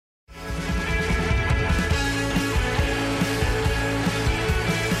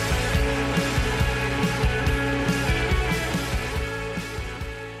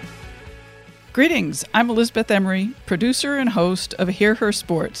Greetings, I'm Elizabeth Emery, producer and host of Hear Her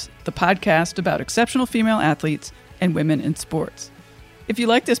Sports, the podcast about exceptional female athletes and women in sports. If you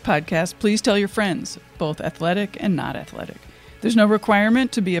like this podcast, please tell your friends, both athletic and not athletic. There's no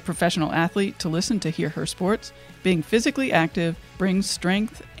requirement to be a professional athlete to listen to Hear Her Sports. Being physically active brings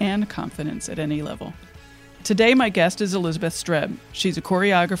strength and confidence at any level. Today, my guest is Elizabeth Streb. She's a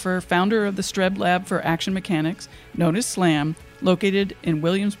choreographer, founder of the Streb Lab for Action Mechanics, known as SLAM, located in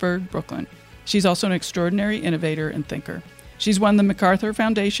Williamsburg, Brooklyn. She's also an extraordinary innovator and thinker. She's won the MacArthur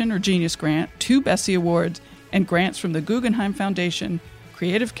Foundation or Genius Grant, 2 Bessie Awards, and grants from the Guggenheim Foundation,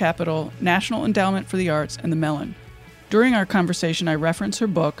 Creative Capital, National Endowment for the Arts, and the Mellon. During our conversation, I reference her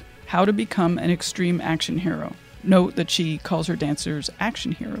book, How to Become an Extreme Action Hero. Note that she calls her dancers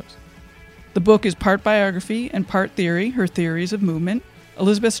action heroes. The book is part biography and part theory, her theories of movement.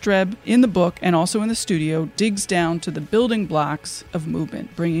 Elizabeth Streb, in the book and also in the studio, digs down to the building blocks of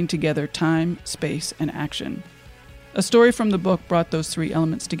movement, bringing together time, space, and action. A story from the book brought those 3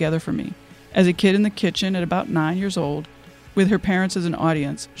 elements together for me. As a kid in the kitchen at about 9 years old, with her parents as an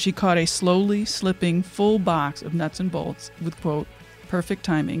audience, she caught a slowly slipping full box of nuts and bolts with, quote, perfect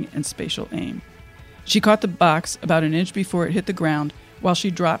timing and spatial aim. She caught the box about an inch before it hit the ground, while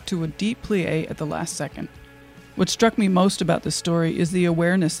she dropped to a deep plie at the last second. What struck me most about this story is the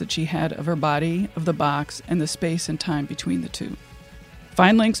awareness that she had of her body, of the box, and the space and time between the two.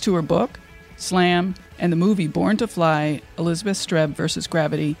 Find links to her book, SLAM, and the movie Born to Fly, Elizabeth Streb vs.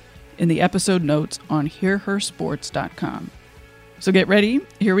 Gravity, in the episode notes on hearhersports.com. So get ready,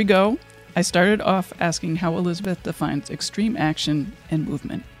 here we go. I started off asking how Elizabeth defines extreme action and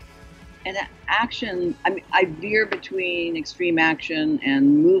movement. And action, I veer between extreme action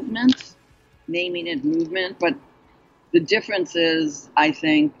and movement, naming it movement, but the difference is, I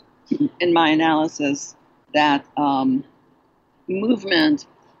think, in my analysis, that movement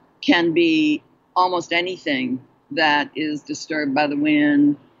can be almost anything that is disturbed by the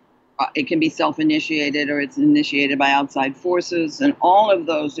wind. It can be self-initiated or it's initiated by outside forces, and all of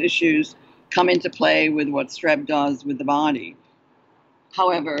those issues come into play with what Streb does with the body.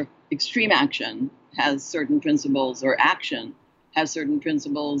 However, extreme action has certain principles, or action has certain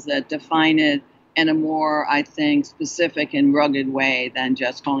principles that define it in a more, I think, specific and rugged way than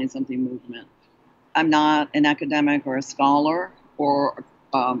just calling something movement. I'm not an academic or a scholar or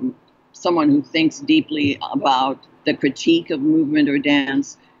someone who thinks deeply about the critique of movement or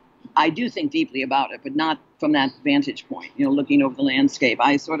dance. I do think deeply about it, but not from that vantage point, looking over the landscape.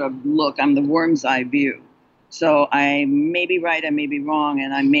 I sort of I'm the worm's eye view. So I may be right, I may be wrong,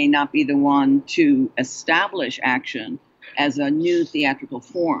 and I may not be the one to establish action as a new theatrical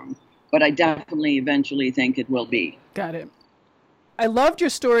form, but I definitely eventually think it will be. Got it. I loved your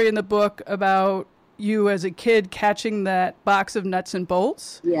story in the book about you as a kid catching that box of nuts and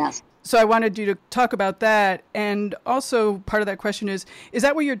bolts. Yes. So I wanted you to talk about that. And also part of that question is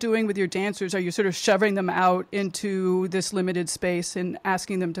that what you're doing with your dancers? Are you sort of shoving them out into this limited space and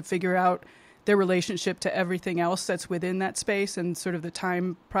asking them to figure out their relationship to everything else that's within that space and sort of the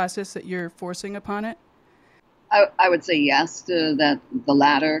time process that you're forcing upon it? I would say yes to that. The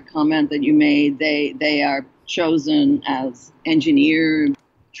latter comment that you made. They are chosen as engineered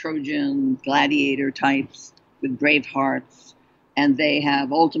Trojan gladiator types with brave hearts, and they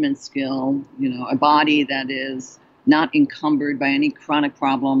have ultimate skill, a body that is not encumbered by any chronic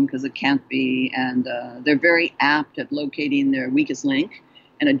problem, because it can't be, and they're very apt at locating their weakest link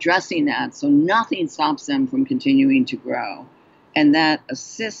and addressing that, so nothing stops them from continuing to grow. And that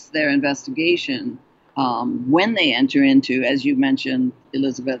assists their investigation when they enter into, as you mentioned,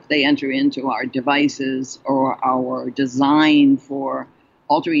 Elizabeth, they enter into our devices or our design for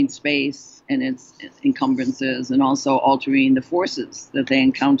altering space and its encumbrances, and also altering the forces that they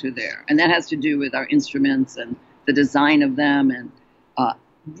encounter there. And that has to do with our instruments and the design of them, and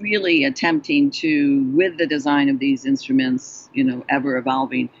really attempting to, with the design of these instruments, ever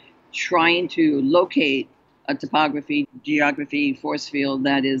evolving, trying to locate a topography, geography, force field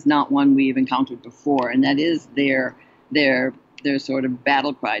that is not one we've encountered before. And that is their sort of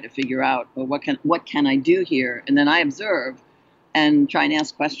battle cry to figure out, well, what can I do here? And then I observe and try and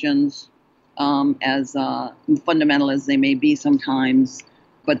ask questions, as fundamental as they may be sometimes,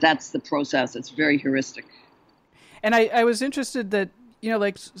 but that's the process. It's very heuristic. And I was interested that,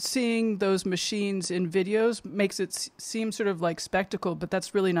 like seeing those machines in videos makes it seem sort of like spectacle, but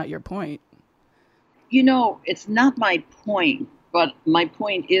that's really not your point. It's not my point, but my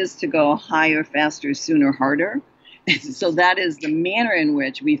point is to go higher, faster, sooner, harder. So that is the manner in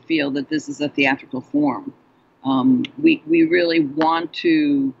which we feel that this is a theatrical form. We really want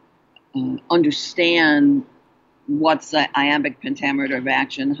to understand what's the iambic pentameter of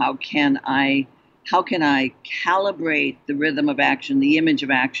action? How can I calibrate the rhythm of action, the image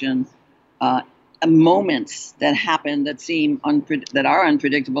of action, moments that happen that that are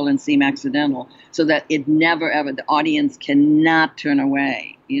unpredictable and seem accidental, so that it never ever the audience cannot turn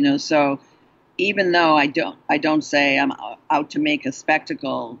away. So even though I don't say I'm out to make a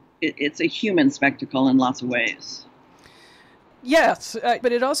spectacle, it's a human spectacle in lots of ways. Yes,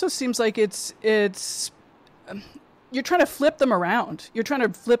 but it also seems like it's you're trying to flip them around. You're trying to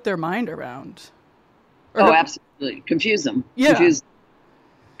flip their mind around. Absolutely. Confuse them. Yeah.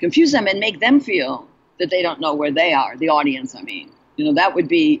 Confuse them and make them feel that they don't know where they are, the audience, I mean. That would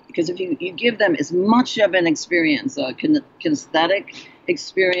be, because if you give them as much of an experience, a kinesthetic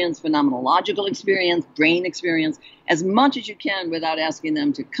experience, phenomenological experience, brain experience, as much as you can without asking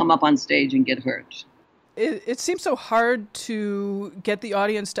them to come up on stage and get hurt. It seems so hard to get the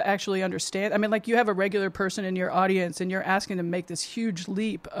audience to actually understand. I mean, like, you have a regular person in your audience and you're asking them to make this huge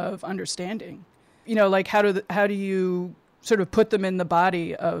leap of understanding. Like, how do you sort of put them in the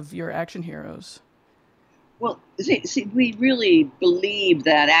body of your action heroes? Well, see, we really believe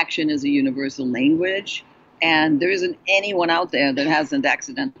that action is a universal language, and there isn't anyone out there that hasn't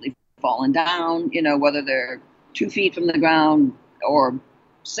accidentally fallen down, whether they're 2 feet from the ground or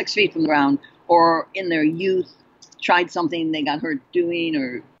 6 feet from the ground, or in their youth tried something they got hurt doing,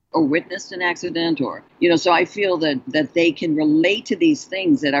 or witnessed an accident, or, so I feel that they can relate to these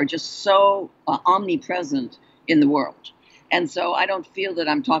things that are just so omnipresent in the world. And so I don't feel that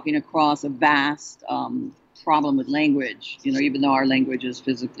I'm talking across a vast problem with language, even though our language is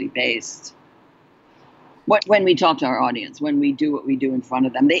physically based. When we talk to our audience, when we do what we do in front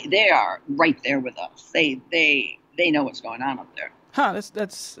of them, they are right there with us. They know what's going on up there. Huh,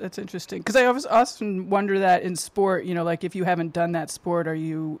 that's interesting. Because I often wonder that in sport, like, if you haven't done that sport, are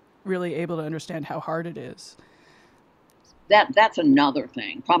you really able to understand how hard it is? That's another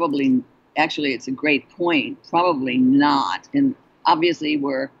thing. Probably, actually, it's a great point. Probably not. And obviously,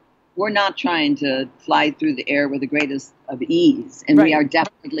 we're not trying to fly through the air with the greatest of ease. And We are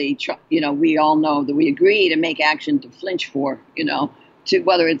definitely, we all know that we agree to make action to flinch for, to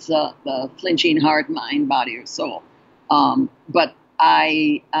whether it's the flinching heart, mind, body, or soul. But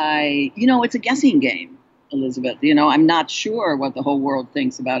it's a guessing game, Elizabeth. I'm not sure what the whole world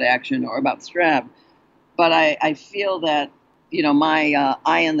thinks about action or about Streb, but I feel that, my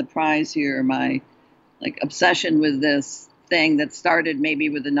eye on the prize here, my obsession with this thing that started maybe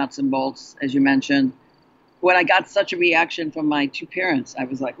with the nuts and bolts, as you mentioned. When I got such a reaction from my 2 parents, I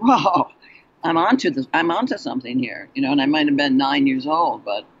was like, whoa, I'm onto something here, and I might have been 9 years old,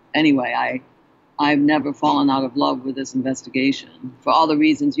 but anyway, I've never fallen out of love with this investigation for all the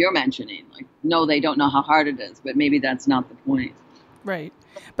reasons you're mentioning. Like, no, they don't know how hard it is, but maybe that's not the point. Right.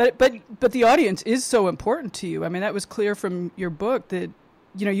 But the audience is so important to you. I mean, that was clear from your book that,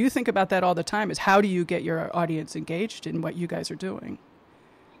 you think about that all the time, is how do you get your audience engaged in what you guys are doing?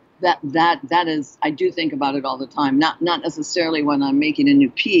 That is, I do think about it all the time. Not necessarily when I'm making a new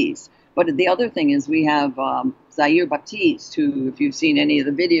piece, but the other thing is we have Zaire Baptiste, who, if you've seen any of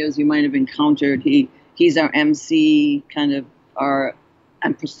the videos, you might have encountered. He's our MC, kind of our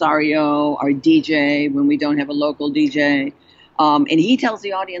impresario, our DJ when we don't have a local DJ, and he tells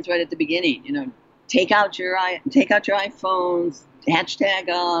the audience right at the beginning, take out your iPhones, hashtag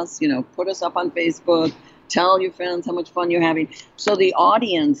us, put us up on Facebook, tell your friends how much fun you're having. So the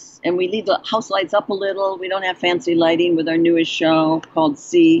audience, and we leave the house lights up a little. We don't have fancy lighting with our newest show called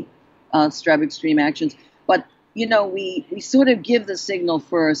Streb Extreme Actions. But, we sort of give the signal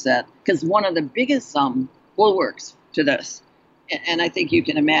first that, because one of the biggest bulwarks to this, and I think you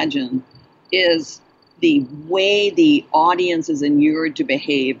can imagine, is the way the audience is inured to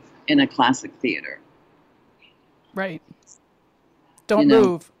behave in a classic theater. Right. Don't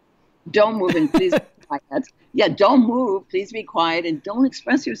move. Don't move, and please be quiet. Yeah, don't move. Please be quiet and don't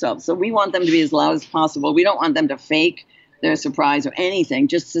express yourself. So we want them to be as loud as possible. We don't want them to fake their surprise or anything,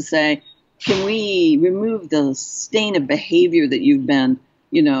 just to say, can we remove the stain of behavior that you've been,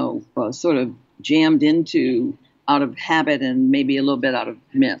 sort of jammed into out of habit and maybe a little bit out of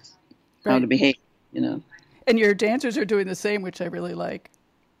myth, how to behave, And your dancers are doing the same, which I really like.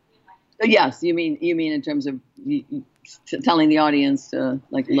 Yes, you mean in terms of telling the audience to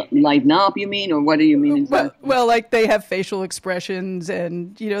lighten up, you mean, or what do you mean? Well, like, they have facial expressions,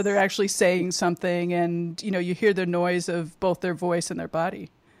 and they're actually saying something, and you hear the noise of both their voice and their body.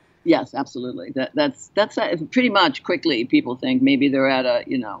 Yes, absolutely. That's pretty much. Quickly, people think maybe they're at a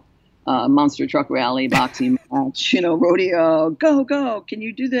monster truck rally, boxing match, rodeo. Go! Can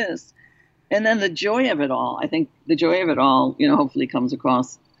you do this? And then the joy of it all. I think the joy of it all, hopefully comes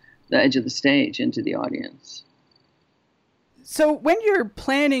across the edge of the stage into the audience. So when you're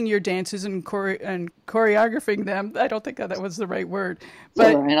planning your dances and choreographing them, I don't think that was the right word,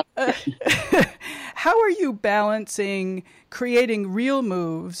 but how are you balancing creating real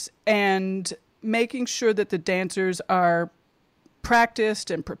moves and making sure that the dancers are practiced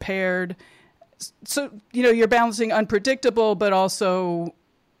and prepared? So, you're balancing unpredictable, but also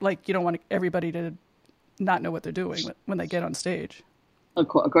like you don't want everybody to not know what they're doing when they get on stage. Of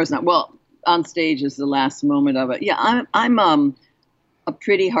course not. Well, on stage is the last moment of it. Yeah, I'm a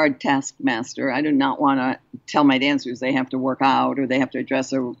pretty hard taskmaster. I do not want to tell my dancers they have to work out or they have to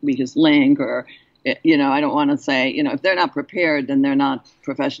address a weakest link, or I don't want to say, if they're not prepared, then they're not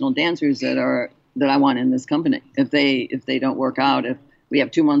professional dancers that I want in this company. If they don't work out, if we have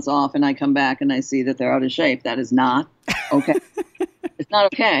 2 months off and I come back and I see that they're out of shape, that is not okay. It's not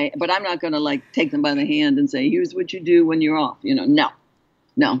okay. But I'm not going to take them by the hand and say, here's what you do when you're off.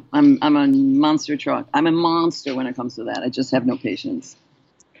 No, I'm a monster truck. I'm a monster when it comes to that. I just have no patience.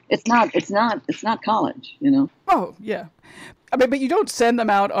 It's not college, Oh, yeah. I mean, but you don't send them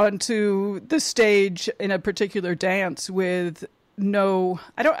out onto the stage in a particular dance with I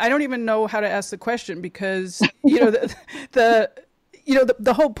don't even know how to ask the question, because, the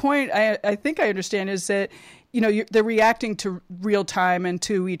whole point I think I understand is that, they're reacting to real time and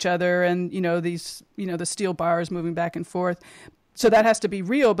to each other and, these, the steel bars moving back and forth. So that has to be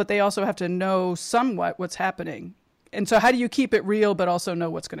real, but they also have to know somewhat what's happening. And so how do you keep it real, but also know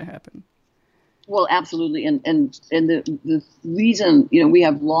what's going to happen? Well, absolutely. And the reason, we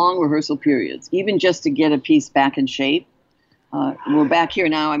have long rehearsal periods, even just to get a piece back in shape. We're back here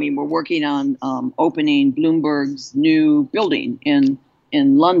now. I mean, we're working on opening Bloomberg's new building in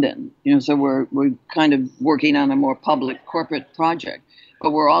London. So we're kind of working on a more public corporate project.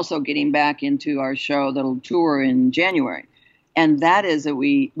 But we're also getting back into our show that'll tour in January. And that is that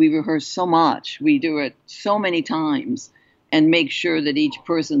we rehearse so much. We do it so many times and make sure that each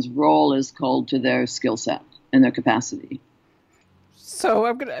person's role is called to their skill set and their capacity.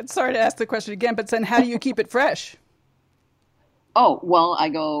 So sorry to ask the question again, but then how do you keep it fresh? Oh, well,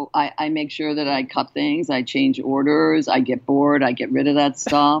 I make sure that I cut things. I change orders. I get bored. I get rid of that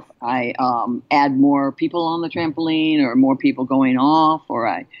stuff. I add more people on the trampoline or more people going off, or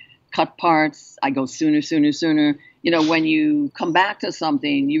I cut parts. I go sooner. When you come back to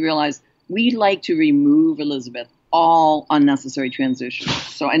something, you realize we like to remove, Elizabeth, all unnecessary transitions.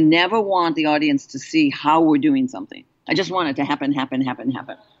 So I never want the audience to see how we're doing something. I just want it to happen,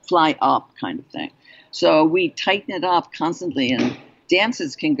 fly up kind of thing. So we tighten it up constantly, and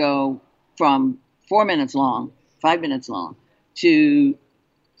dances can go from 4 minutes long, 5 minutes long, to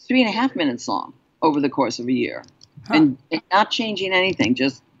 3.5 minutes long over the course of a year. Huh. And not changing anything,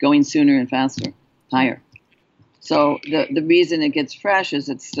 just going sooner and faster, higher. So the reason it gets fresh is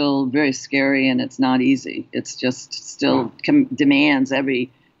it's still very scary and it's not easy. It's just still demands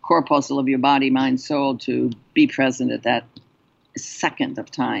every corpuscle of your body, mind, soul to be present at that second of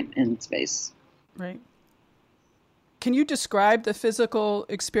time and space. Right. Can you describe the physical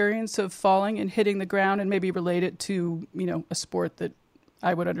experience of falling and hitting the ground and maybe relate it to, a sport that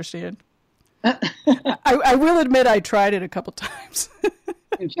I would understand? I will admit I tried it a couple times.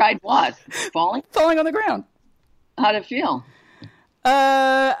 You tried what? Falling? Falling on the ground. How'd it feel?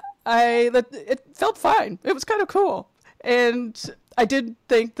 It felt fine. It was kind of cool. And I did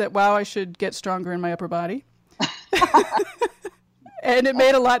think that, wow, I should get stronger in my upper body. And it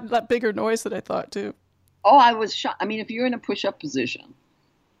made a lot bigger noise than I thought, too. Oh, I was shocked. I mean, if you're in a push-up position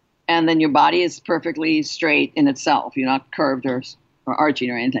and then your body is perfectly straight in itself, you're not curved or arching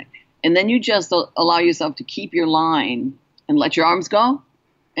or anything, and then you just allow yourself to keep your line and let your arms go,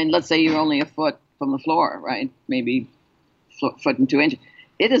 and let's say you're only a foot from the floor, right? Maybe foot and 2 inches.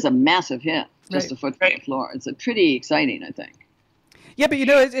 It is a massive hit, just right. A foot from the floor. It's pretty exciting, I think. Yeah, but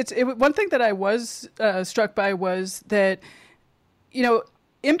it's one thing that I was struck by was that,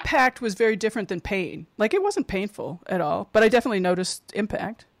 impact was very different than pain. Like, it wasn't painful at all, but I definitely noticed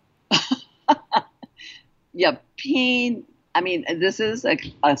impact. Yeah, pain. I mean, this is a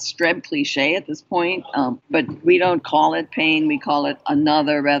Streb cliche at this point, but we don't call it pain. We call it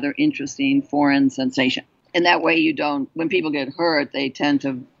another rather interesting foreign sensation. And that way when people get hurt, they tend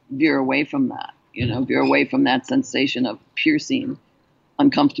to veer away from that, veer away from that sensation of piercing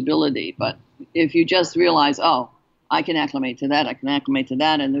uncomfortability. But if you just realize, oh, I can acclimate to that,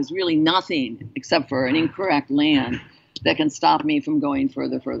 and there's really nothing except for an incorrect land that can stop me from going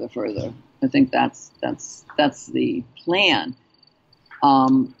further. I think that's the plan.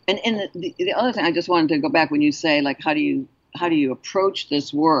 And the other thing, I just wanted to go back when you say, like, how do you approach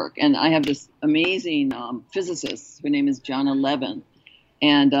this work? And I have this amazing physicist. Her name is Jana Levin,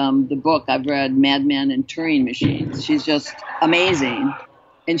 And the book I've read, Mad Men and Turing Machines. She's just amazing.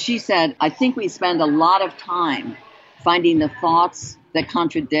 And she said, I think we spend a lot of time finding the thoughts that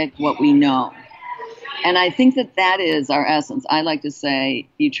contradict what we know. And I think that that is our essence. I like to say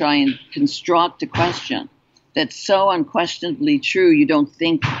you try and construct a question that's so unquestionably true you don't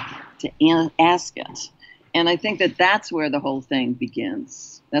think to ask it. And I think that that's where the whole thing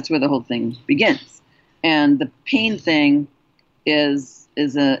begins. That's where the whole thing begins. And the pain thing is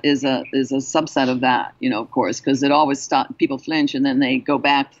a subset of that, of course, because it always stops. People flinch and then they go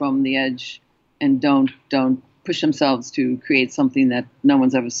back from the edge and don't push themselves to create something that no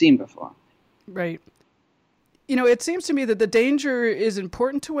one's ever seen before. Right. It seems to me that the danger is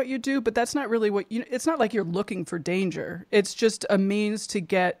important to what you do, but that's not really it's not like you're looking for danger. It's just a means to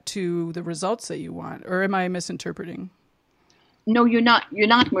get to the results that you want. Or am I misinterpreting? No, you're not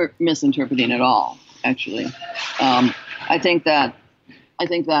misinterpreting at all, actually. I think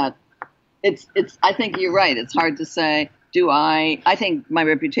you're right. It's hard to say, I think my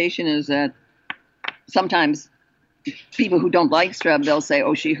reputation is that sometimes people who don't like Streb, they'll say,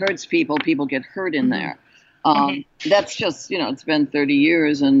 oh, she hurts people get hurt in there. That's just, it's been 30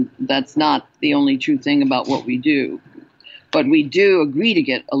 years and that's not the only true thing about what we do. But we do agree to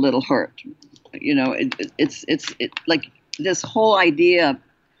get a little hurt. It's like this whole idea of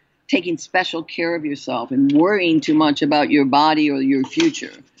taking special care of yourself and worrying too much about your body or your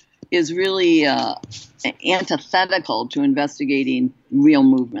future is really antithetical to investigating real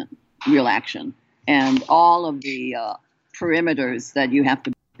movement, real action, and all of the perimeters that you have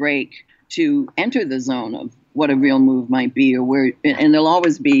to break to enter the zone of what a real move might be, and there'll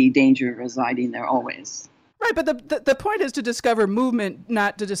always be danger residing there, always. Right, but the point is to discover movement,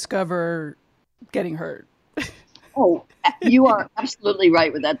 not to discover getting hurt. Oh, you are absolutely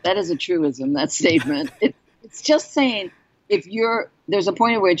right with that. That is a truism, that statement. It's just saying there's a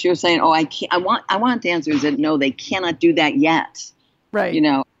point at which you're saying, oh, I want dancers that know they cannot do that yet. Right.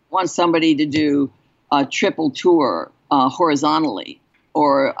 I want somebody to do a triple tour horizontally,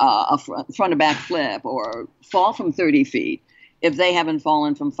 or a front to back flip, or fall from 30 feet if they haven't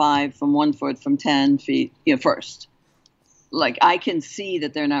fallen from 1 foot, from 10 feet first. Like, I can see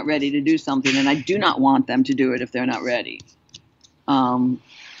that they're not ready to do something, and I do not want them to do it if they're not ready.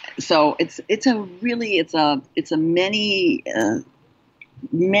 So it's a many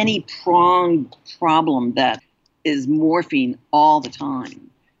pronged problem that is morphing all the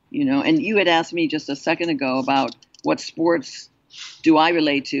time. And you had asked me just a second ago about what sports do I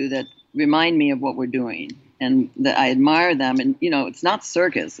relate to that remind me of what we're doing, and that I admire them. And, it's not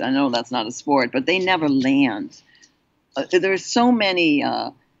circus. I know that's not a sport, but they never land. There's so many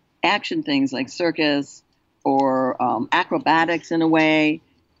action things like circus or acrobatics in a way.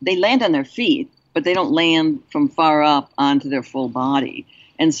 They land on their feet, but they don't land from far up onto their full body.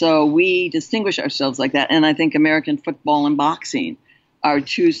 And so we distinguish ourselves like that. And I think American football and boxing are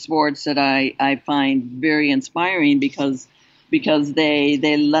two sports that I find very inspiring because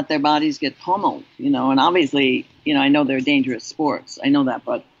they let their bodies get pummeled, and obviously, I know they're dangerous sports. I know that,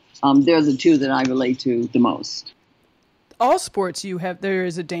 but they're the two that I relate to the most. All sports there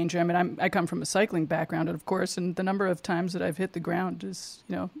is a danger. I mean, I come from a cycling background, of course, and the number of times that I've hit the ground is,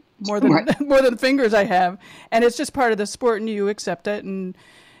 more than right. more than fingers I have. And it's just part of the sport, and you accept it. And,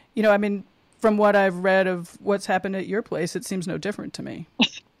 I mean, from what I've read of what's happened at your place, it seems no different to me.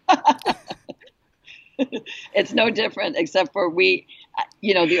 It's no different, except for the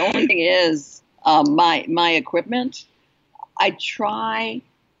only thing is my equipment. I try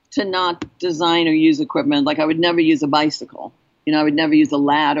to not design or use equipment. Like, I would never use a bicycle. I would never use a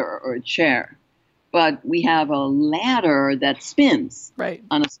ladder or a chair. But we have a ladder that spins right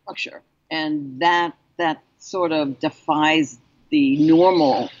on a structure. And that sort of defies the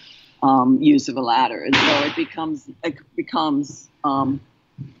normal use of a ladder. And so it becomes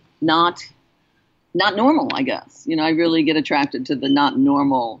not normal, I guess. I really get attracted to the not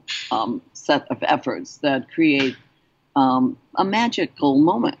normal set of efforts that create a magical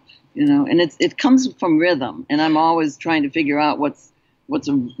moment, and it comes from rhythm. And I'm always trying to figure out what's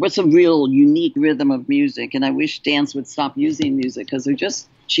a real unique rhythm of music. And I wish dance would stop using music because they're just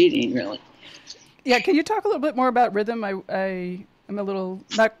cheating, really. Yeah, can you talk a little bit more about rhythm? I'm a little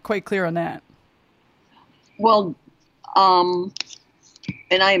not quite clear on that. Well,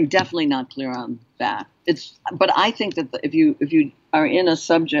 and I am definitely not clear on that. But I think that if you are in a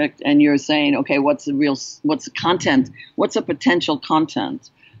subject and you're saying, okay, what's the content? What's a potential content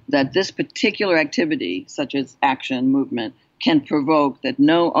that this particular activity, such as action, movement, can provoke that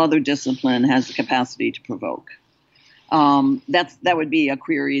no other discipline has the capacity to provoke? that would be a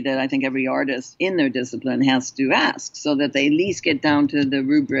query that I think every artist in their discipline has to ask, so that they at least get down to the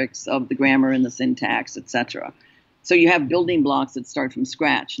rubrics of the grammar and the syntax, etc. So you have building blocks that start from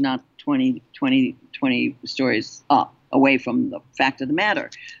scratch, not 20 stories up, away from the fact of the matter.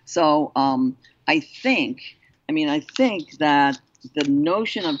 So I think that the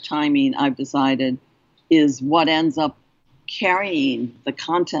notion of timing, I've decided, is what ends up carrying the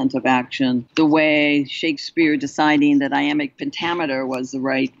content of action, the way Shakespeare deciding that iambic pentameter was the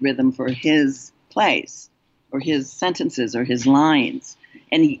right rhythm for his plays or his sentences or his lines.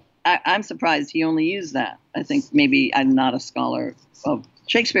 And I'm surprised he only used that. I think maybe I'm not a scholar of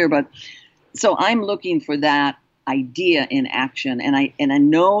Shakespeare, but so I'm looking for that idea in action. And I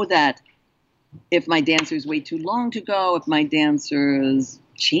know that if my dancers wait too long to go, if my dancers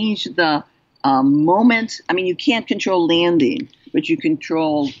change the moment, I mean, you can't control landing, but you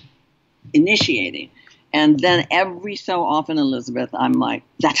control initiating. And then every so often, Elizabeth, I'm like,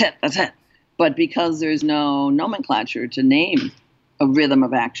 that's it. But because there's no nomenclature to name a rhythm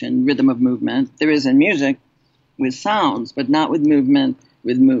of action, rhythm of movement, there is in music with sounds, but not with movement,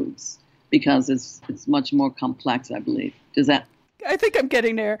 with moves, because it's much more complex, I believe. Does that? I think I'm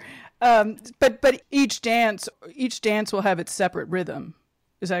getting there. But each dance will have its separate rhythm.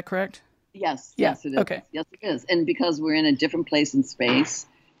 Is that correct? Yes. Yeah. Yes, it is. Okay. Yes, it is. And because we're in a different place in space,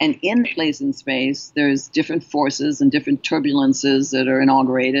 and in place in space, there's different forces and different turbulences that are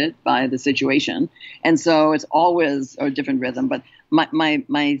inaugurated by the situation. And so it's always a different rhythm. But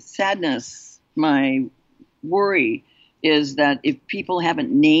my sadness, my worry is that if people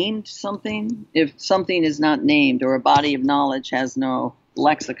haven't named something, if something is not named or a body of knowledge has no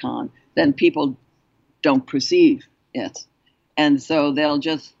lexicon, then people don't perceive it. And so they'll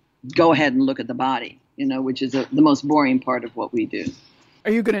just go ahead and look at the body, which is the most boring part of what we do. Are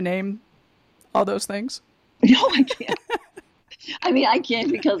you going to name all those things? No, I can't. I mean, I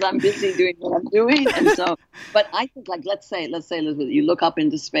can't because I'm busy doing what I'm doing. And so, but I think, like, let's say, Elizabeth, you look up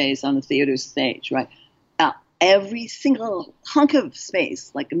into space on a theater stage, right? Every single hunk of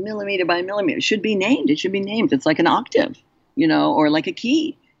space, like a millimeter by millimeter, should be named. It should be named. It's like an octave, or like a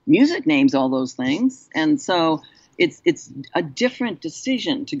key. Music names all those things. And so it's a different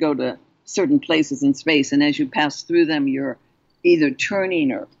decision to go to certain places in space. And as you pass through them, you're either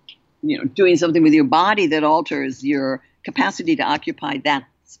turning or, doing something with your body that alters your capacity to occupy that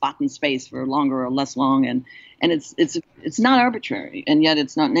spot in space for longer or less long. And it's not arbitrary, and yet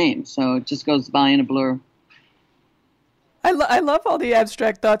it's not named. So it just goes by in a blur. I love all the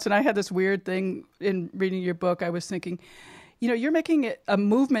abstract thoughts, and I had this weird thing in reading your book. I was thinking, you're making a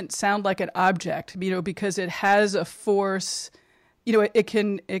movement sound like an object, because it has a force. It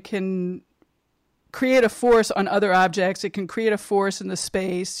can create a force on other objects. It can create a force in the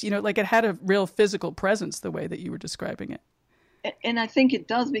space. Like it had a real physical presence the way that you were describing it. And I think it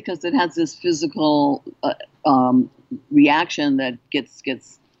does because it has this physical reaction that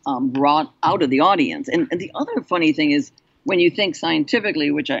gets brought out of the audience. And the other funny thing is, when you think scientifically,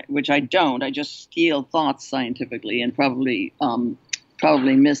 which I don't, I just steal thoughts scientifically and probably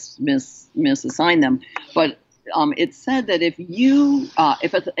misassign them. But it's said that if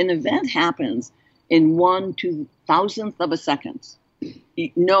an event happens in 1/2000th of a second,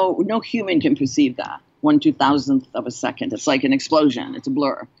 no human can perceive that 1/2000th of a second. It's like an explosion. It's a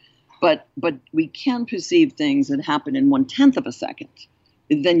blur. But we can perceive things that happen in 1/10 of a second.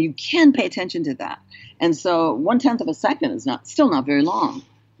 Then you can pay attention to that. And so 1/10 of a second is still not very long,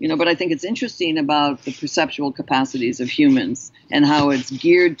 but I think it's interesting about the perceptual capacities of humans and how it's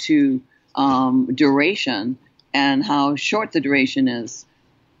geared to duration and how short the duration is.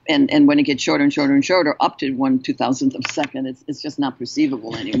 And when it gets shorter and shorter and shorter, up to 1/2000th of a second, it's just not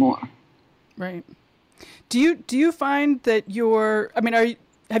perceivable anymore. Right. Do you find that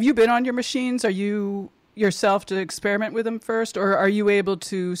have you been on your machines? Are you yourself to experiment with them first, or are you able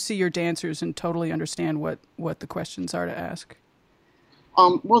to see your dancers and totally understand what the questions are to ask?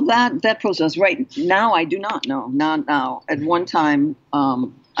 Well, that process right now, I do not know. Not now. At one time,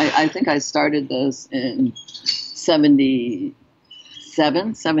 I think I started this in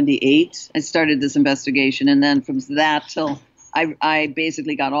 77, 78. I started this investigation, and then from that till I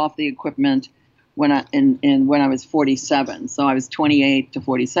basically got off the equipment when I was 47. So I was 28 to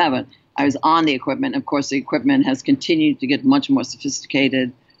 47. I was on the equipment. Of course, the equipment has continued to get much more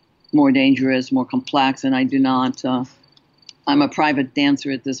sophisticated, more dangerous, more complex, and I do not. I'm a private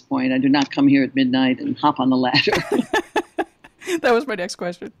dancer at this point. I do not come here at midnight and hop on the ladder. That was my next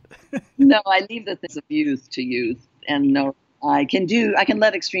question. No, I leave the things of youth to youth, and no, I can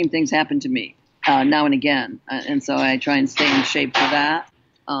let extreme things happen to me now and again, and so I try and stay in shape for that.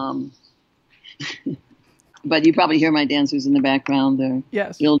 But you probably hear my dancers in the background. They're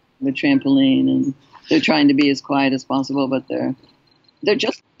Yes. building the trampoline, and they're trying to be as quiet as possible, but they're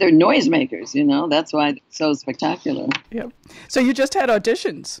noisemakers, That's why it's so spectacular. Yep. So you just had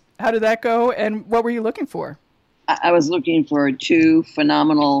auditions. How did that go, and what were you looking for? I was looking for two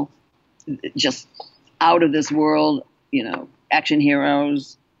phenomenal, just out of this world, action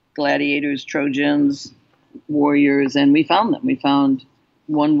heroes, gladiators, Trojans, warriors, and we found them. We found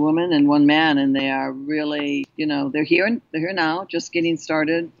one woman and one man, and they are really, they're here now, just getting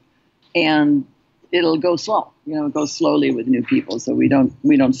started, and it'll go slow. It goes slowly with new people, so we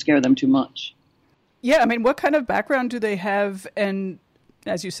don't scare them too much. Yeah, I mean, what kind of background do they have? And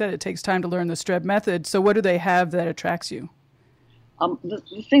as you said, it takes time to learn the Streb method. So what do they have that attracts you? The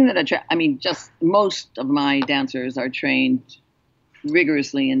thing that just most of my dancers are trained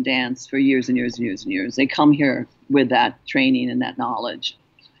rigorously in dance for years and years and years and years. They come here with that training and that knowledge.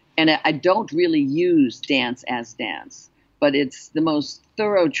 And I don't really use dance as dance, but it's the most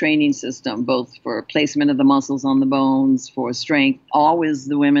thorough training system, both for placement of the muscles on the bones, for strength. Always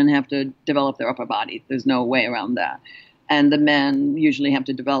the women have to develop their upper body. There's no way around that. And the men usually have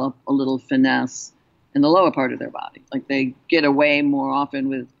to develop a little finesse in the lower part of their body. Like they get away more often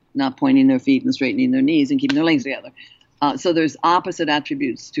with not pointing their feet and straightening their knees and keeping their legs together. So there's opposite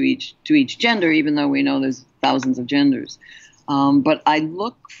attributes to each gender, even though we know there's thousands of genders. But I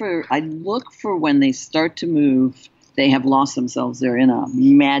look for when they start to move, they have lost themselves. They're in a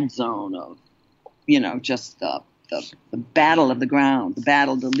mad zone of, just the battle of the ground, the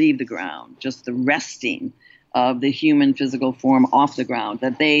battle to leave the ground, just the resting of the human physical form off the ground,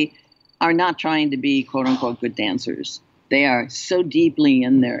 that they are not trying to be quote unquote good dancers. They are so deeply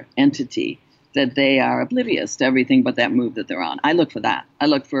in their entity that they are oblivious to everything but that move that they're on. I look for that. I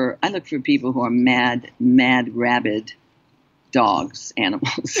look for people who are mad, rabid dogs,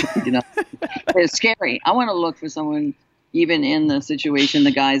 animals. They're scary. I want to look for someone, even in the situation,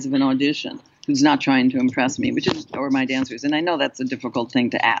 the guise of an audition, who's not trying to impress me, or my dancers. And I know that's a difficult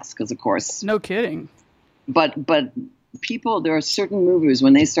thing to ask, because of course. No kidding. But people, there are certain movers,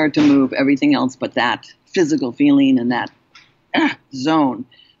 when they start to move, everything else but that physical feeling and that zone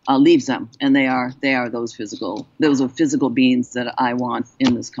leaves them, and they are those are physical beings that I want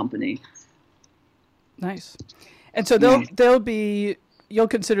in this company. Nice. And so you'll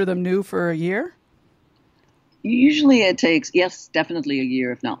consider them new for a year? Usually it takes, yes, definitely a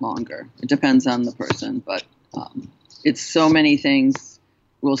year, if not longer. It depends on the person, but it's so many things.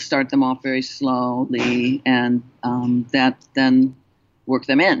 We'll start them off very slowly, and that then work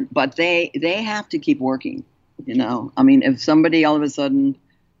them in. But they have to keep working, I mean, if somebody all of a sudden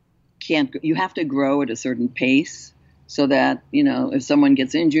you have to grow at a certain pace, so that, if someone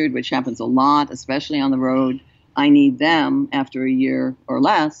gets injured, which happens a lot, especially on the road, I need them after a year or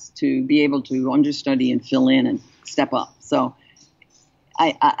less to be able to understudy and fill in and step up. So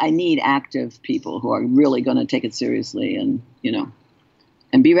I need active people who are really going to take it seriously and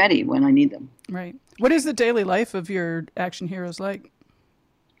be ready when I need them. Right. What is the daily life of your action heroes like?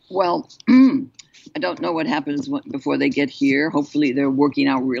 Well, I don't know what happens before they get here. Hopefully they're working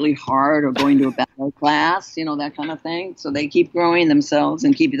out really hard or going to a ballet class, that kind of thing. So they keep growing themselves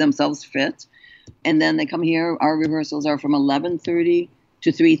and keeping themselves fit. And then they come here. Our rehearsals are from 11:30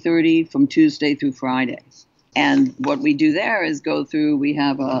 to 3:30 from Tuesday through Friday. And what we do there is go through, we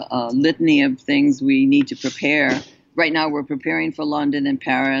have a litany of things we need to prepare. Right now we're preparing for London and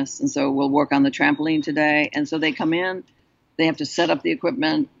Paris. And so we'll work on the trampoline today. And so they come in. They have to set up the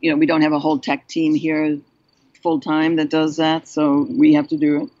equipment. We don't have a whole tech team here full time that does that, so we have to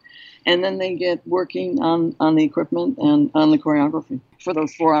do it. And then they get working on the equipment and on the choreography for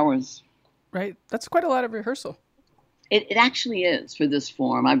those 4 hours. Right. That's quite a lot of rehearsal. It actually is for this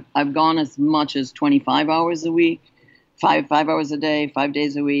form. I've gone as much as 25 hours a week, five hours a day, 5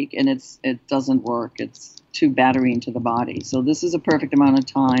 days a week, and it doesn't work. It's too battering to the body. So this is a perfect amount of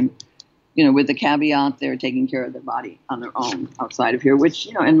time. With the caveat, they're taking care of their body on their own outside of here, which,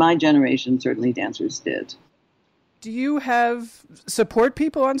 in my generation, certainly dancers did. Do you have support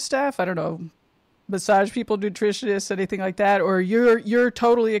people on staff? I don't know, massage people, nutritionists, anything like that? Or you're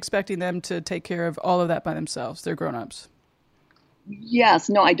totally expecting them to take care of all of that by themselves? They're grown-ups. Yes.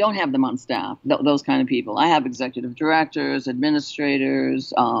 No, I don't have them on staff, those kind of people. I have executive directors,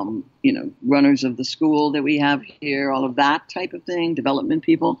 administrators, runners of the school that we have here, all of that type of thing, development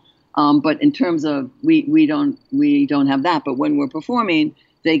people. But in terms of we don't have that. But when we're performing,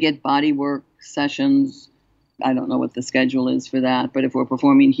 they get body work sessions. I don't know what the schedule is for that, but if we're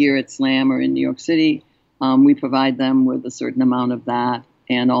performing here at Slam or in New York City, we provide them with a certain amount of that,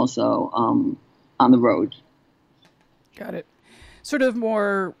 and also on the road. Got it. Sort of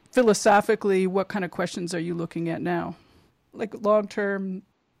more philosophically, what kind of questions are you looking at now? Like long-term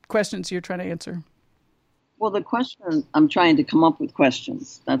questions you're trying to answer? Well, the question, I'm trying to come up with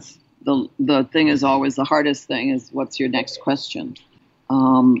questions. That's the thing is always the hardest thing is what's your next question?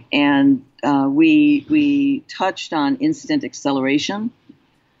 We touched on instant acceleration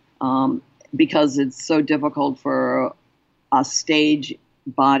because it's so difficult for a stage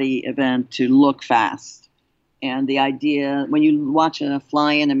body event to look fast. And the idea, when you watch a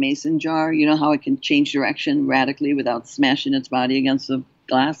fly in a mason jar, you know how it can change direction radically without smashing its body against the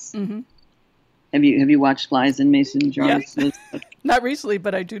glass? Mm-hmm. Have you watched flies in mason jars? Yeah. Not recently,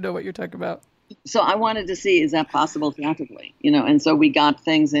 but I do know what you're talking about. So I wanted to see, is that possible theatrically? And so we got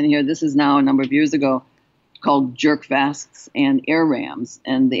things in here. This is now a number of years ago called jerk vests and air rams.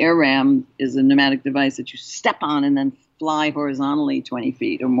 And the air ram is a pneumatic device that you step on and then fly horizontally 20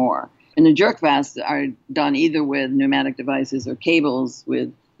 feet or more. And the jerk vests are done either with pneumatic devices or cables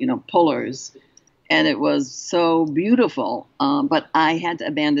with, pullers. And it was so beautiful, but I had to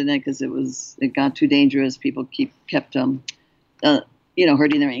abandon it because it got too dangerous. People kept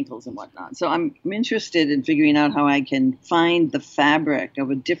hurting their ankles and whatnot. So I'm interested in figuring out how I can find the fabric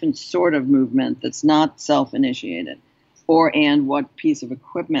of a different sort of movement that's not self-initiated, and what piece of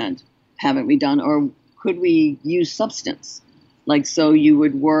equipment haven't we done, or could we use substance? Like, so you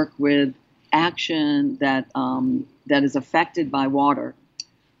would work with action that is affected by water.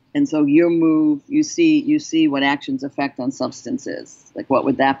 And so your move, you see what action's effect on substance is. Like, what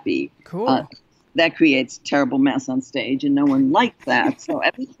would that be? Cool. That creates terrible mess on stage, and no one liked that. So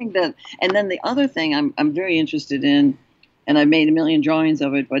everything and then the other thing I'm very interested in, and I've made a million drawings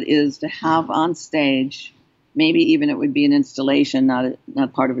of it, but is to have on stage, maybe even it would be an installation,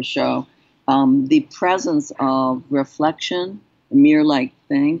 not part of a show, the presence of reflection, a mirror-like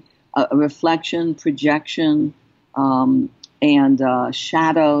thing, a reflection, projection, and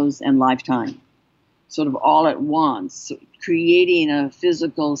shadows and lifetime, sort of all at once, creating a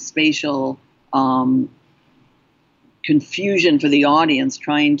physical, spatial confusion for the audience,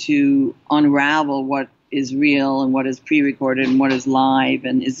 trying to unravel what is real and what is pre-recorded and what is live,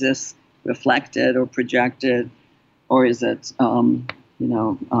 and is this reflected or projected, or is it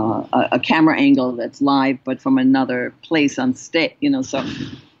a camera angle that's live but from another place on stage? So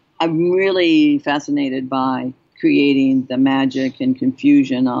I'm really fascinated by creating the magic and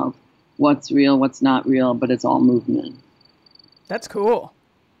confusion of what's real, what's not real, but it's all movement. That's cool.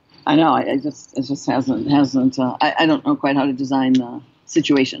 I know. It just hasn't. I don't know quite how to design the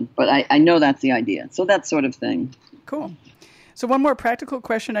situation, but I know that's the idea. So that sort of thing. Cool. So one more practical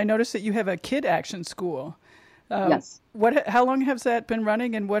question. I noticed that you have a kid action school. Yes. How long has that been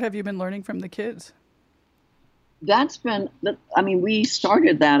running, and what have you been learning from the kids? We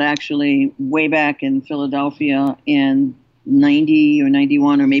started that actually way back in Philadelphia in 90 or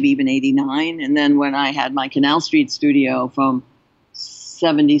 91 or maybe even 89. And then when I had my Canal Street studio from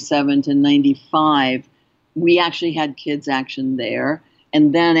 77 to 95, we actually had kids action there.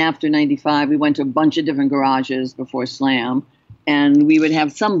 And then after 95, we went to a bunch of different garages before Slam, and we would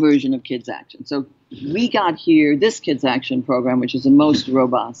have some version of kids action. So we got here, this kids action program, which is the most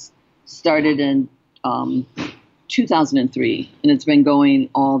robust, started in 2003, and it's been going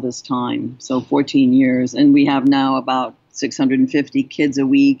all this time, so 14 years. And we have now about 650 kids a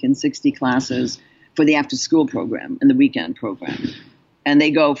week and 60 classes for the after-school program and the weekend program. And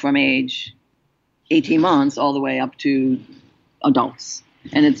they go from age 18 months all the way up to adults.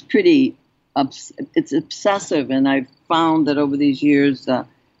 And it's it's obsessive. And I've found that over these years, the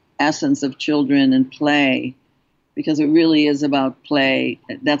essence of children and play, because it really is about play.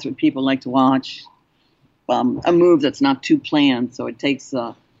 That's what people like to watch. A move that's not too planned, so it takes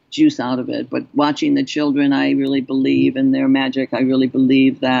the juice out of it. But watching the children, I really believe in their magic. I really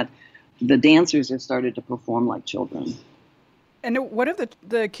believe that the dancers have started to perform like children. And what have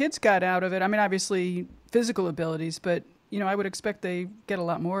the kids got out of it? I mean, obviously physical abilities, but I would expect they get a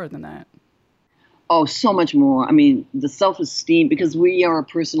lot more than that. Oh, so much more. I mean, the self-esteem, because we are a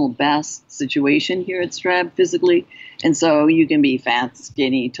personal best situation here at Strab physically. And so you can be fat,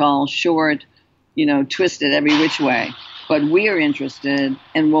 skinny, tall, short, twisted every which way. But we are interested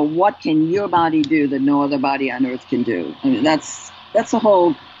in, well, what can your body do that no other body on earth can do? I mean, that's the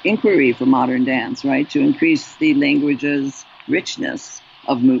whole inquiry for modern dance, right? To increase the language's richness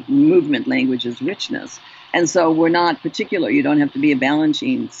of movement language's richness. And so we're not particular. You don't have to be a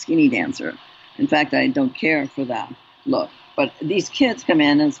Balanchine skinny dancer. In fact, I don't care for that look. But these kids come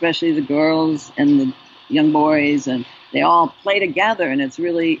in, and especially the girls and the young boys, and they all play together, and it's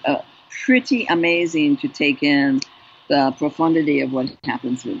really pretty amazing to take in the profundity of what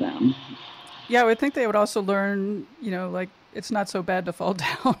happens with them. Yeah, I would think they would also learn, like it's not so bad to fall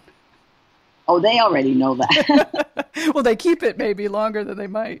down. Oh, they already know that. Well, they keep it maybe longer than they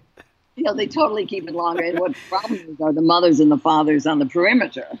might. They totally keep it longer. And what the problem is are the mothers and the fathers on the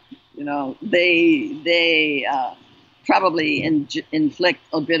perimeter. They probably inflict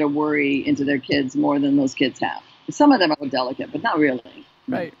a bit of worry into their kids more than those kids have. Some of them are delicate, but not really.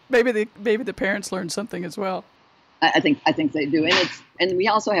 Right. Maybe the parents learn something as well. I think they do, and we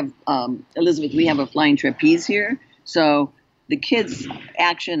also have Elizabeth. We have a flying trapeze here, so the kids'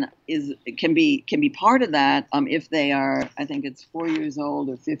 action can be part of that if they are. I think it's 4 years old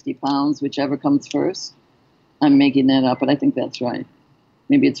or 50 pounds, whichever comes first. I'm making that up, but I think that's right.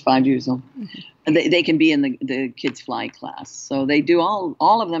 Maybe it's 5 years old. Mm-hmm. They can be in the kids' fly class, so they do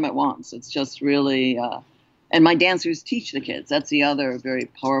all of them at once. It's just really. And my dancers teach the kids. That's the other very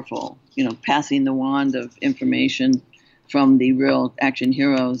powerful, passing the wand of information from the real action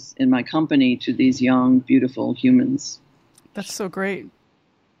heroes in my company to these young, beautiful humans. That's so great.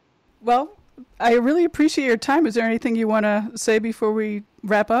 Well, I really appreciate your time. Is there anything you want to say before we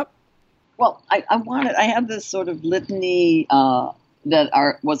wrap up? Well, I have this sort of litany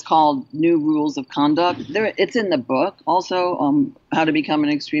that was called New Rules of Conduct. It's in the book also, How to Become an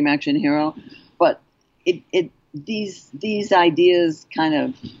Extreme Action Hero. But these ideas kind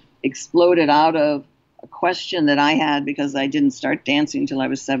of exploded out of a question that I had because I didn't start dancing until I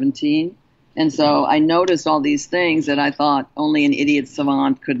was 17. And so I noticed all these things that I thought only an idiot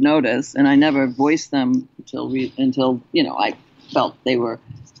savant could notice, and I never voiced them until I felt they were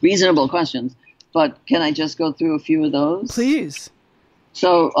reasonable questions. But can I just go through a few of those? Please.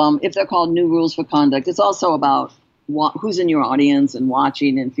 So if they're called New Rules for Conduct, it's also about who's in your audience and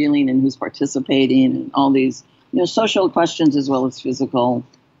watching and feeling and who's participating and all these social questions as well as physical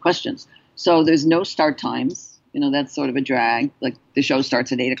questions. So there's no start times. That's sort of a drag. Like the show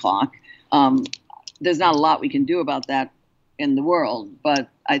starts at 8:00. There's not a lot we can do about that in the world, but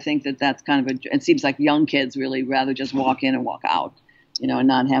I think that's kind of it seems like young kids really rather just walk in and walk out, and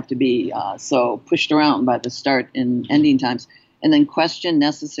not have to be so pushed around by the start and ending times. And then question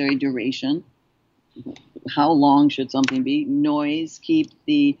necessary duration. How long should something be? Noise, keep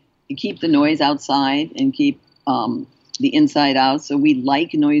the noise outside and keep the inside out. So we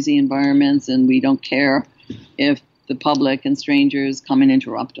like noisy environments, and we don't care if the public and strangers come and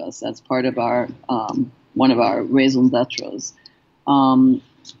interrupt us. That's part of our one of our raison d'etres.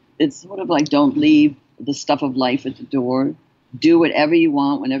 It's sort of like don't leave the stuff of life at the door. Do whatever you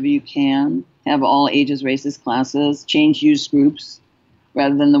want whenever you can. Have all ages, races, classes. Change use groups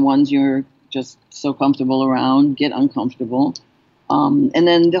rather than the ones you're just so comfortable around. Get uncomfortable. And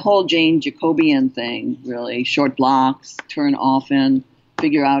then the whole Jane Jacobian thing, really. Short blocks, turn often,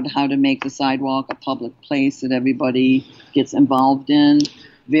 figure out how to make the sidewalk a public place that everybody gets involved in.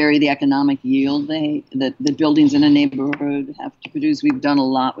 Vary the economic yield that the buildings in a neighborhood have to produce. We've done a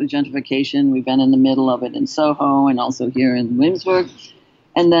lot with gentrification. We've been in the middle of it in Soho and also here in Williamsburg.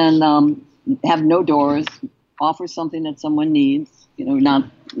 And then have no doors, offer something that someone needs. Not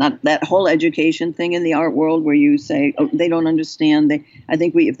that whole education thing in the art world where you say, oh, they don't understand. I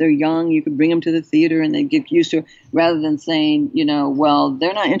think if they're young, you could bring them to the theater and they get used to it, rather than saying, well,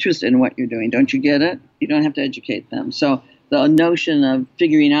 they're not interested in what you're doing. Don't you get it? You don't have to educate them. So the notion of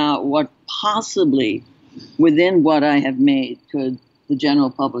figuring out what possibly within what I have made could the general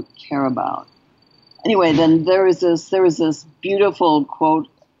public care about. Anyway, then there was this beautiful quote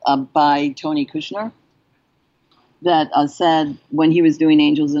by Tony Kushner that said when he was doing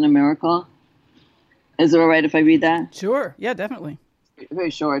Angels in America. Is it all right if I read that? Sure. Yeah, definitely. Very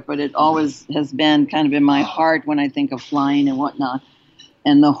short, but it always has been kind of in my heart when I think of flying and whatnot.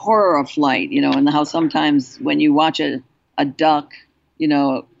 And the horror of flight, and how sometimes when you watch a duck,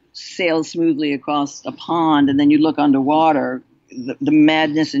 sail smoothly across a pond and then you look underwater, the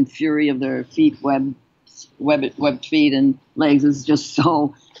madness and fury of their feet, webbed feet and legs is just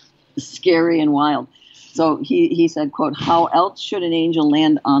so scary and wild. So he said, quote, how else should an angel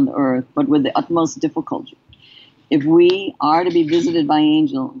land on the earth but with the utmost difficulty? If we are to be visited by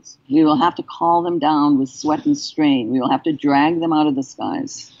angels, we will have to call them down with sweat and strain. We will have to drag them out of the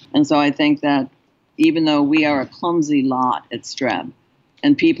skies. And so I think that even though we are a clumsy lot at Streb,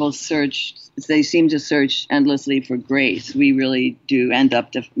 and people they seem to search endlessly for grace, we really do end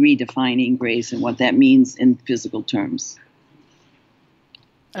up redefining grace and what that means in physical terms.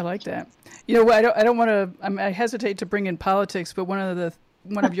 I like that. I don't want to. I hesitate to bring in politics, but one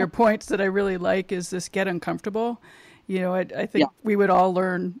of your points that I really like is this: get uncomfortable. I think we would all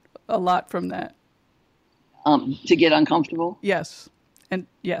learn a lot from that. To get uncomfortable. Yes, and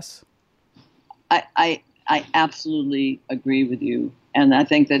yes. I absolutely agree with you, and I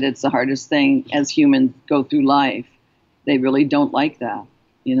think that it's the hardest thing as humans go through life they really don't like that,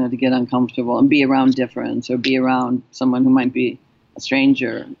 to get uncomfortable and be around difference or be around someone who might be a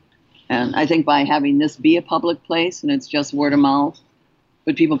stranger. And I think by having this be a public place and it's just word of mouth,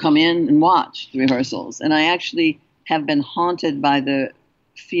 but people come in and watch the rehearsals. And I actually have been haunted by the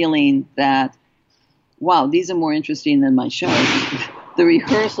feeling that, wow, these are more interesting than my shows. The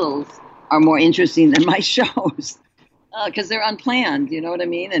rehearsals are more interesting than my shows because they're unplanned, you know what I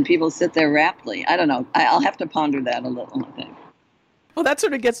mean? And people sit there raptly. I don't know. I'll have to ponder that a little, I think. Well, that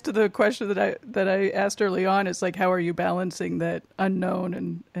sort of gets to the question that I asked early on. Is like, how are you balancing that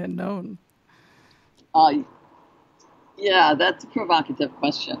unknown and known? Yeah, that's a provocative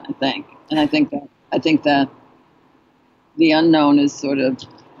question, I think. And I think that the unknown is sort of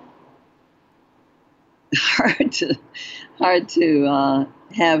hard to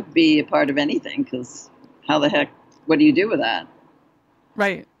have be a part of anything, because how the heck, what do you do with that?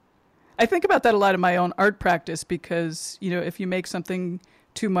 Right. I think about that a lot in my own art practice because, if you make something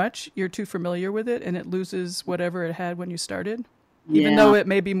too much, you're too familiar with it and it loses whatever it had when you started, even though it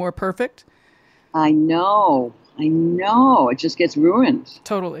may be more perfect. I know. It just gets ruined.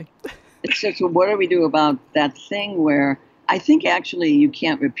 Totally. It's just, what do we do about that thing where I think actually you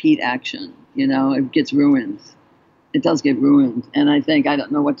can't repeat action, it gets ruined. It does get ruined. And I think I don't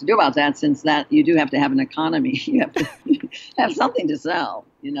know what to do about that, since that you do have to have an economy. You have to have something to sell,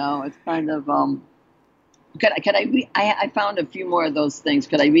 It's kind of, could I read? I found a few more of those things.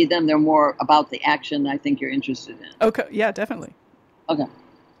 Could I read them? They're more about the action I think you're interested in. Okay. Yeah, definitely. Okay.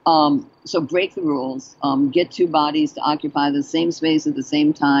 So break the rules. Get two bodies to occupy the same space at the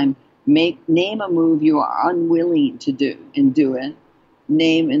same time. Name a move you are unwilling to do and do it.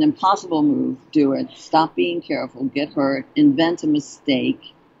 Name an impossible move, do it. Stop being careful, get hurt, invent a mistake.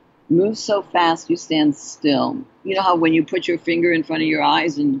 Move so fast you stand still. You know how when you put your finger in front of your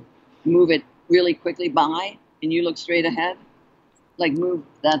eyes and move it really quickly by and you look straight ahead? Like, move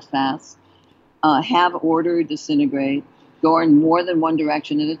that fast. Have order disintegrate. Go in more than one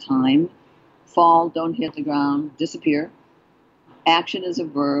direction at a time. Fall, don't hit the ground. Disappear. Action is a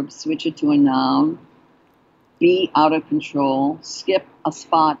verb. Switch it to a noun. Be out of control. Skip a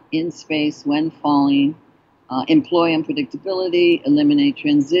spot in space when falling. Employ unpredictability. Eliminate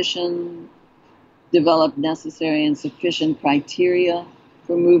transition. Develop necessary and sufficient criteria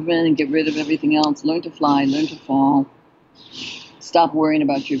for movement and get rid of everything else. Learn to fly. Learn to fall. Stop worrying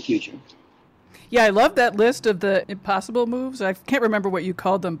about your future. Yeah, I love that list of the impossible moves. I can't remember what you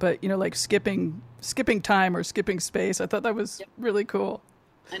called them, but, like skipping time or skipping space. I thought that was really cool.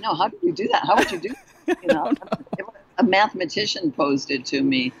 I know. How did you do that? How would you do that? A mathematician posed it to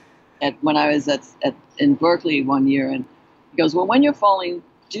me when I was in Berkeley one year, and he goes, well, when you're falling,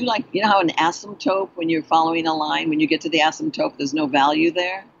 do how an asymptote, when you're following a line, when you get to the asymptote, there's no value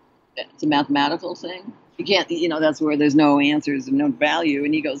there. It's a mathematical thing. You can't, that's where there's no answers and no value.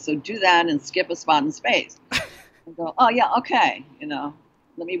 And he goes, so do that and skip a spot in space. I go, oh yeah, okay. Let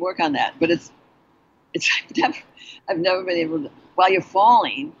me work on that. But I've never been able to, while you're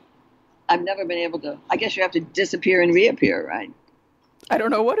falling, I've never been able to, I guess you have to disappear and reappear, right? I don't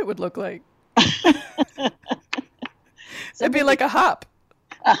know what it would look like. It'd be like a hop.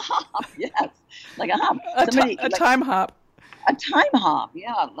 A hop, yes. Like a hop. A time hop. A time hop,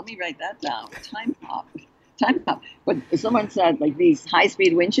 yeah. Let me write that down. Time hop. Time hop. But someone said, these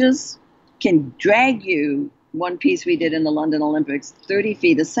high-speed winches can drag you, one piece we did in the London Olympics, 30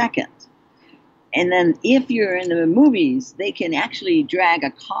 feet a second. And then if you're in the movies, they can actually drag a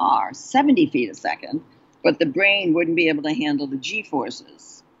car 70 feet a second, but the brain wouldn't be able to handle the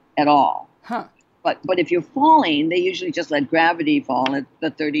G-forces at all. Huh. But if you're falling, they usually just let gravity fall at the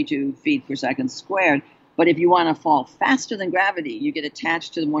 32 feet per second squared. But if you want to fall faster than gravity, you get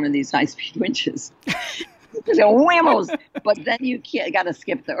attached to one of these high-speed winches. Whammos! But then you got to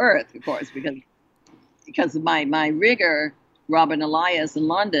skip the Earth, of course, because my rigger, Robin Elias in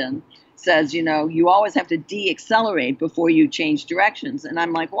London, says, you always have to de-accelerate before you change directions. And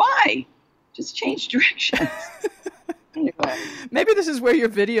I'm like, why? Just change directions. Anyway. Maybe this is where your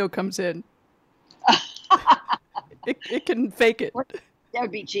video comes in. It can fake it. That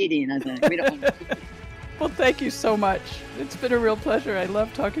would be cheating, I think. We don't want to. Well, thank you so much. It's been a real pleasure. I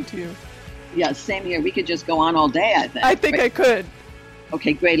love talking to you. Yeah, same here. We could just go on all day, I think. I think I could.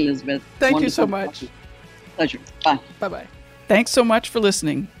 Okay, great, Elizabeth. Thank you so much. Pleasure. Bye. Bye-bye. Thanks so much for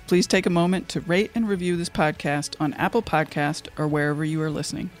listening. Please take a moment to rate and review this podcast on Apple Podcast or wherever you are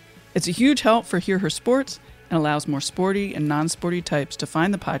listening. It's a huge help for Hear Her Sports and allows more sporty and non-sporty types to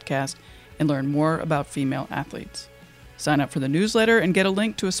find the podcast and learn more about female athletes. Sign up for the newsletter and get a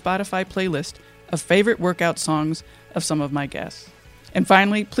link to a Spotify playlist of favorite workout songs of some of my guests. And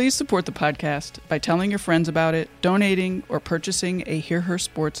finally, please support the podcast by telling your friends about it, donating, or purchasing a Hear Her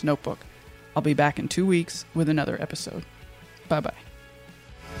Sports notebook. I'll be back in 2 weeks with another episode. Bye-bye.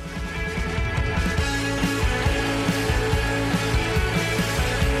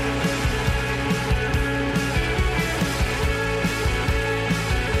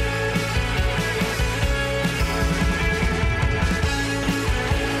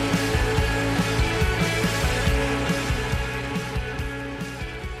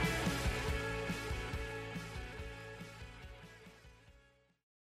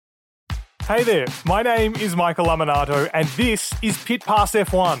 Hey there, my name is Michael Laminato and this is Pit Pass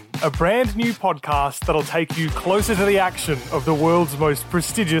F1, a brand new podcast that'll take you closer to the action of the world's most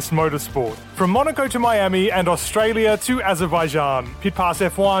prestigious motorsport. From Monaco to Miami and Australia to Azerbaijan, Pit Pass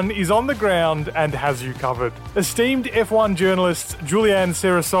F1 is on the ground and has you covered. Esteemed F1 journalists Julianne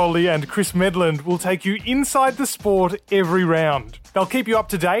Cerasoli and Chris Medland will take you inside the sport every round. They'll keep you up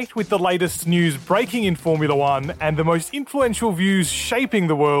to date with the latest news breaking in Formula One and the most influential views shaping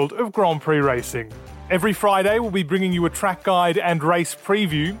the world of Grand Prix racing. Every Friday, we'll be bringing you a track guide and race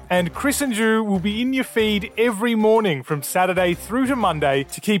preview, and Chris and Ju will be in your feed every morning from Saturday through to Monday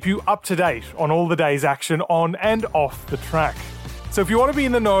to keep you up to date on all the day's action on and off the track. So if you want to be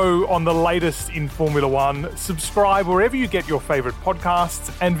in the know on the latest in Formula One, subscribe wherever you get your favourite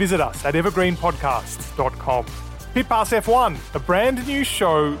podcasts and visit us at evergreenpodcasts.com. Pit Pass F1, a brand new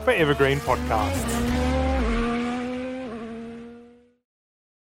show for Evergreen Podcasts.